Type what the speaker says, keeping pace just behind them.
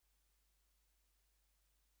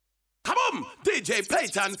DJ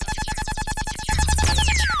Playton.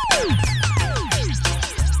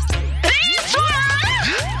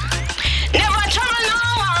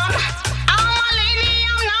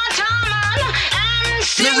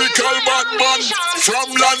 Lyrical Batman from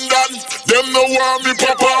London. Them no want me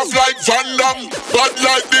pop off like Van Damme. Bad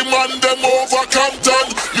like the man, them over Compton.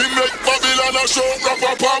 Me make Babylon a show, rap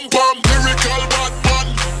a pam pam. Lyrical Batman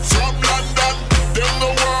from London. Them no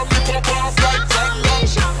want me pop off like Van Damme.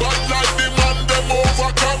 Bad like the man, them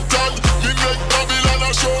over Compton. Me make Babylon a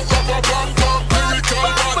show, rap a pam pam. Lyrical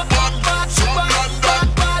Batman from London.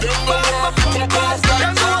 Them no want me pop off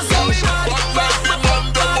like Van Damme. Bad like the man,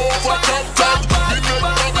 them over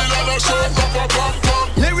Compton.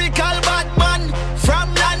 Lyrical Batman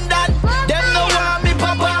from London. Them no want me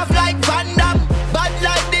pop off like Van Damme. Bad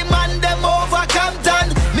like the man, them over Compton.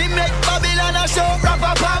 Me make Babylon a show, rap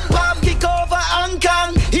a pam pam. Kick over Hong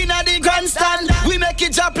Kong, inna the grandstand. We make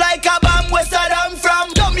it drop like a bomb. West side I'm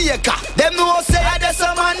from Jamaica. Them no say there's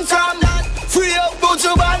a man from that. Free up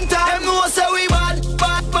Buju Banton. Them no say we bad,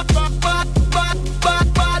 bad, bad, bad, bad, bad,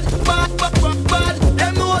 bad, bad, bad, bad, bad.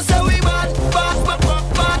 Them no say we bad, bad, bad, bad,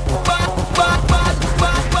 bad, bad, bad, bad,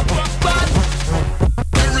 bad, bad, bad.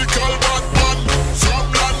 Lyrical Batman from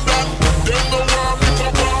London. Them no want me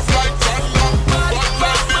pop off like Van Damme. Bad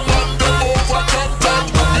like the man, them over Compton.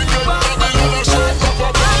 Me get Babylon a show, rap a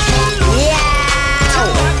pam pam.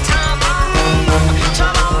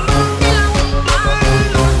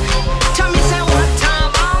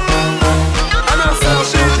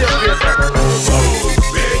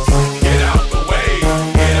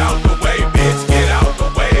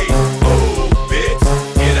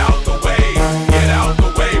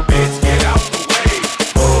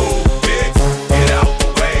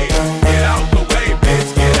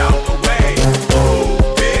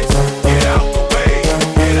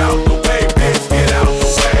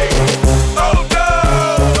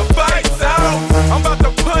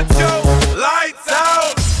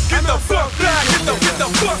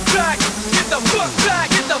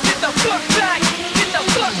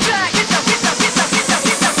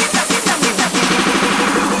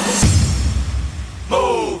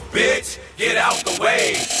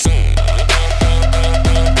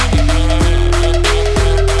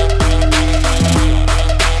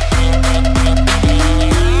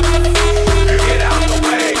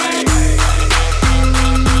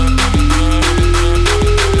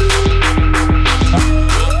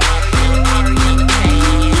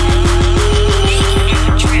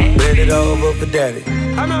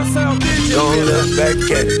 Don't look back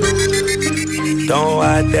at it. Don't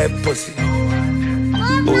hide that pussy.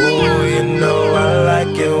 Ooh, you know I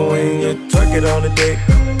like it when you twerk it on the dick.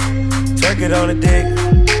 Twerk it on the dick.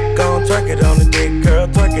 Gon' twerk it on the dick, girl.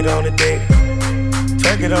 Twerk it on the dick.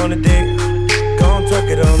 Twerk it on the dick. Gon' twerk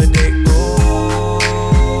it on the dick.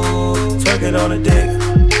 Ooh, twerk it on the dick.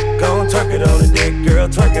 Gon' twerk it on the dick, girl.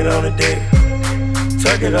 Twerk it on the dick.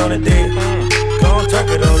 Twerk it on the dick. Gon' twerk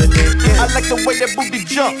it on the dick. Yeah. I like the way that booty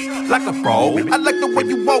jump like a pro. I like the way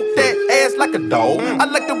you walk that ass like a dog. I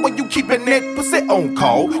like the way you keepin' that pussy on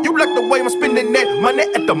call. You like the way I'm spending that money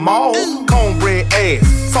at the mall. Cornbread ass,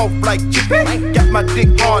 soft like chicken. Got my dick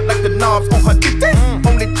hard like the knobs on her dick.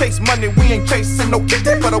 Only chase money, we ain't chasing no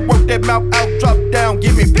kitty. But I work that mouth out, drop down,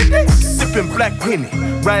 give me 50. Sippin' black Henny,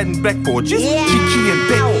 riding black forges. Kiki and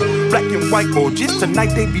Betty, black and white orgies.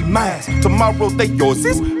 Tonight they be mine, tomorrow they yours.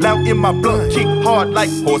 Loud in my blood, kick hard like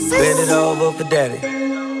horses. Bend it over for daddy.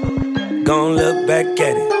 Gon' look back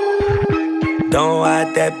at it. Don't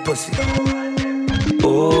hide that pussy.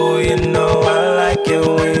 Ooh, you know I like it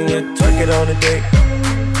when you twerk it on the dick.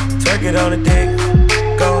 Twerk it on the dick.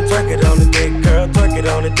 Gon' twerk it on the dick, girl. Twerk it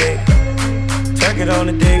on the dick. Twerk it on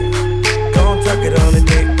the dick. Gon' twerk it on the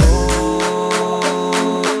dick.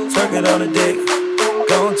 Ooh, twerk it on the dick.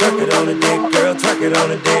 Gon' twerk it on the dick, girl. Twerk it on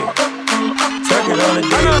the dick. Twerk it on the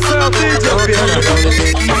dick. Gon' twerk it on the dick.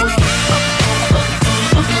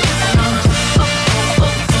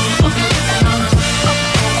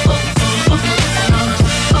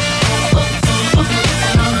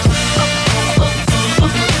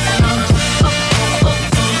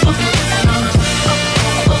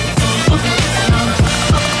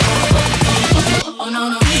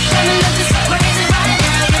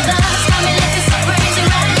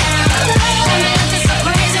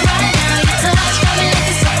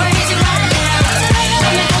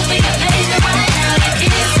 Got me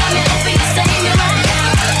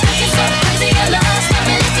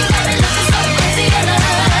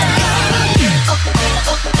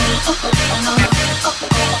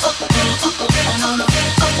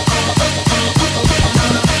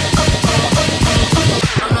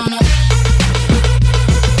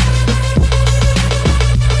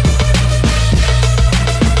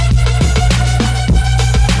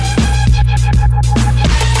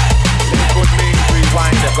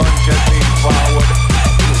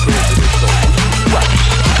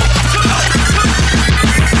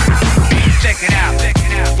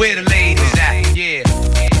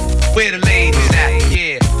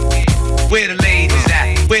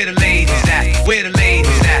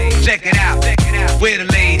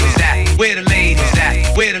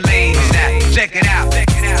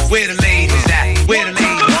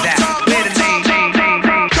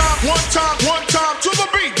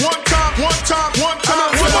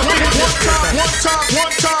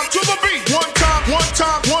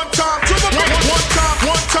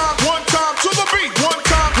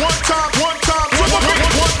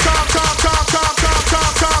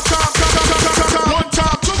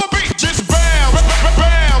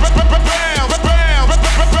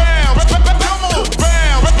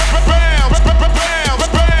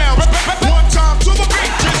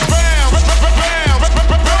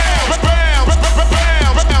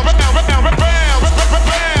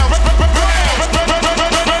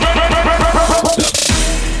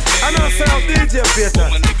DJ Peter.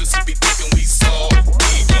 My niggas who be thinking we soft,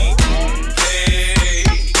 we gon' hey,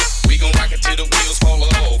 we gon' rock it till the wheels fall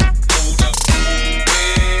off. Hold up,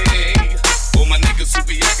 hey, all my niggas who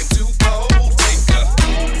be acting too bold, take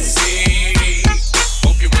a seat.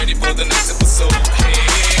 Hope you're ready for the next episode.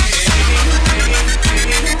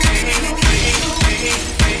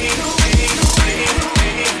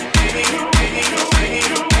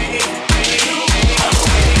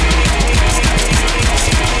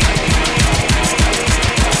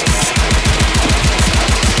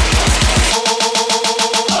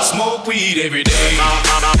 Weed every day. I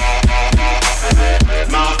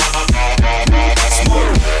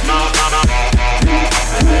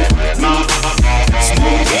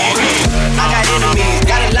got enemies,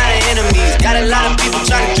 got a lot of enemies, got a lot of people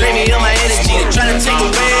trying to drain me of my energy, trying to take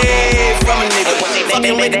away from a nigga.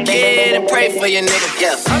 Fucking with the kid and pray for your nigga.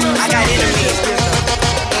 Yeah, I got enemies,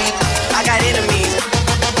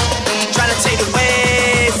 trying to take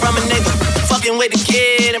away from a nigga. Fucking with the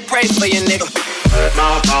kid and pray for your nigga.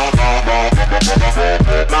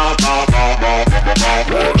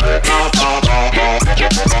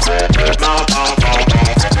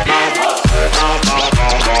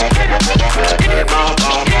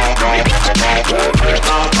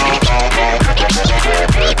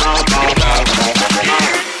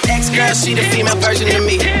 Ex-girl, she the female version of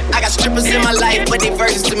me. I got strippers in my life, but they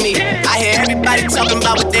virgins to me. I hear everybody talking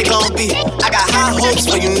about what they gon' be. I got high hopes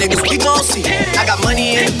for you niggas, we gon' see. I got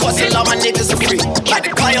money in the course, and all my niggas are free. Like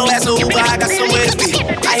to call your ass a Uber, I got somewhere to be.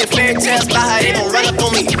 I hear fairy tales about how they gon' run up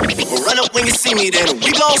on me. But run up when you see me, then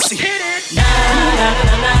we gon' see. Na na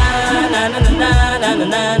na na na na na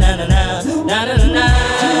na na na na na na.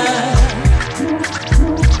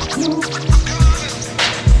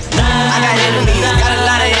 I got enemies, got a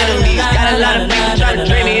lot of enemies, got a lot of people trying to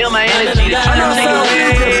drain me of my energy, trying to take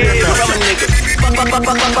away from a nigga.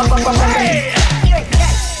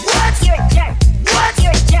 What's your jack? What's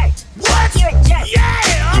your jack? What's your jack?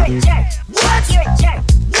 Yeah. Your jack. What's your jack?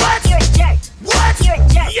 What's your jack? What's your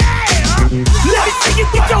jack? Yeah. Let me see you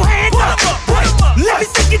get your hands up. Let me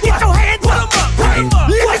see you get your hands up. Let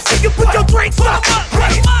me see you put your drinks up.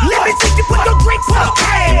 Let me see you put your drinks up.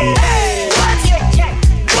 What's your jack?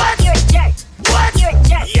 What's your jack? What's your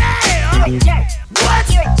jack? Yeah. Your jack. What's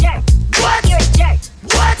your jack? What's your jack?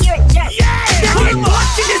 What's your jack? Yeah. Get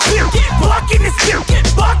buck in this beer. Get buck in this beer. Get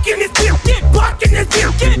buck in this beer. Get buck in this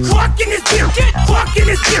beer. Get buck in this beer. Get buck in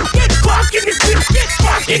this beer. Get buck in this beer. Get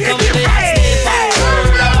buck in this beer.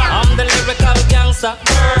 I'm the lyrical gangster.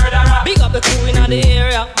 Big up the crew in the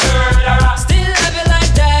area. Still heavy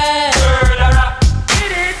like that. Na na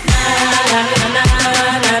na na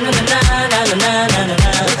na na na na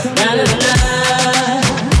na na.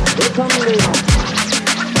 They come later.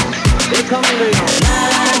 They come later.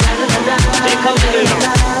 They come later.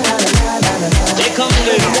 They come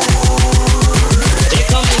later.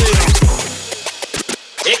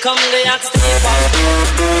 They come later.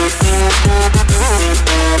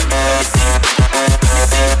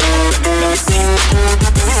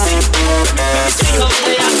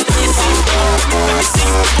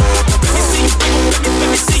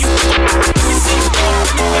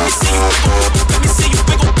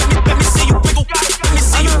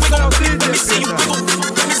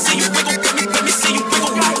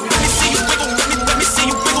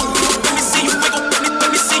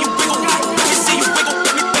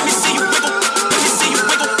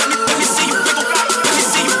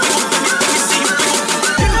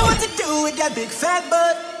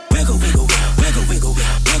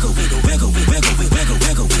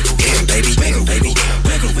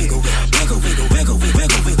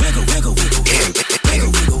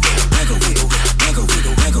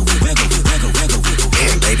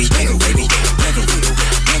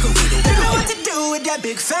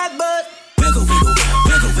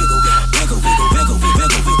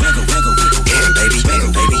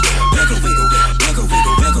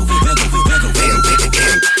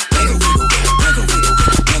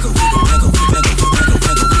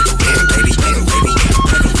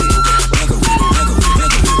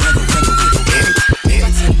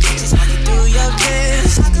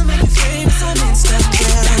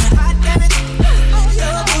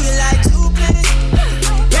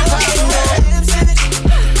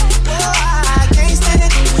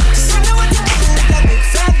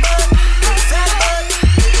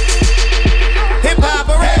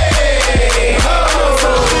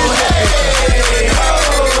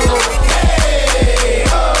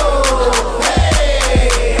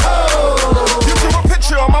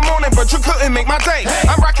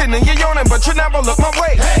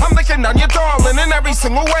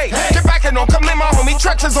 single way. Get back and don't come in my homie,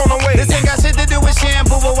 Tretch is on the way. This ain't got shit to do with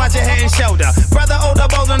shampoo, but watch your head and shoulder.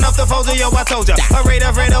 I told ya. Afraid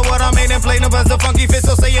of what I made and play no buzz the funky fit,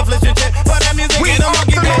 so say affliction shit. But that music We ain't a are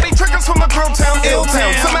monkey the bit. naughty triggers from the Grill Town, Ill Town.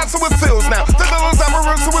 Some answer with fills now. The villains I'm a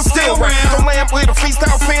who is still round. The lamp with a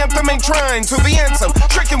freestyle phantom ain't trying to be handsome.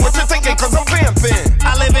 Tricking what you're thinking, cause I'm vamping.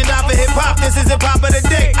 I live and die for hip hop. This is hip hop of the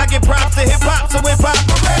day. I give props to hip hop, so hip hop.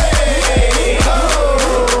 Hey, ho,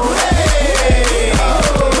 hey, ho, hey, ho,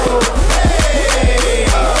 hey,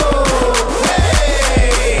 ho.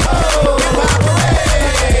 Hip hop,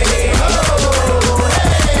 hey, ho, hey, ho,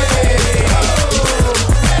 hey, ho,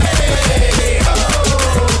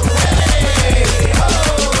 hey, ho.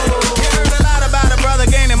 You heard a lot about a brother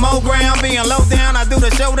gaining more ground, being low down. I do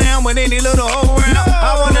the showdown with any little hoe around.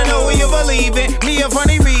 I wanna know who you believe in. Me of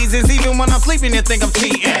funny reasons, even when I'm sleeping, you think I'm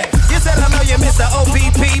cheating. You said I know you Mr.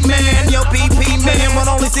 OPP man, yo PP man, won't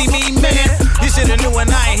only see me man. You shoulda knew when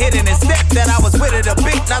I ain't hitting his step that I was with it a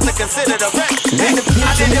bit, not to consider the wreck.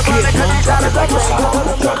 I did it for the country, drop it like it's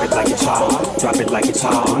hot, drop it like it's hot, drop it like it's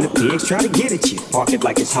hot. When the pigs try to get at you, park it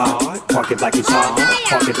like it's hot, park it like it's hot,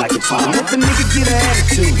 park it like it's hot. If a nigga get an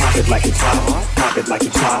attitude, pop it like it's hot, pop it like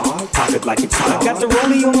it's hot, pop it like it's hot. I got the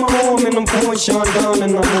rollie on my arm and I'm pouring Sean down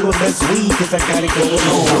and I'm full of best weed cause I got it going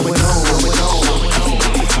on.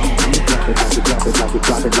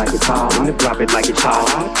 Drop it like it's hot. I'm gonna drop it like it's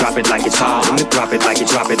hot. Drop it like it's hot. I'm gonna drop it like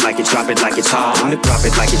it's drop it like it's drop it like it's hot. I'm gonna drop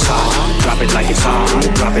it like it's hot. Drop it like it's hot. I'm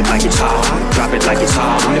gonna drop it like it's hot. Drop it like it's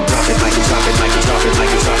hot. I'm gonna drop it like it's drop it like it's drop it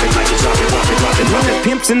like it's drop it like it's drop it drop it drop it.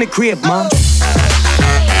 Pimps in the crib, mom.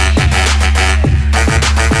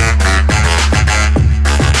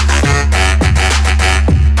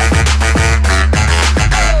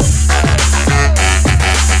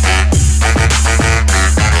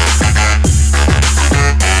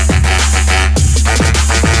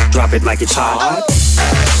 Drop it like it's hot.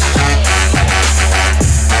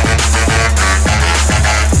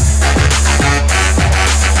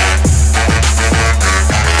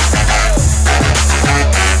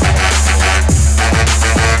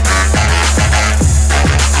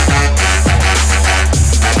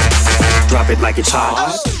 Drop it like it's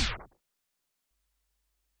hot.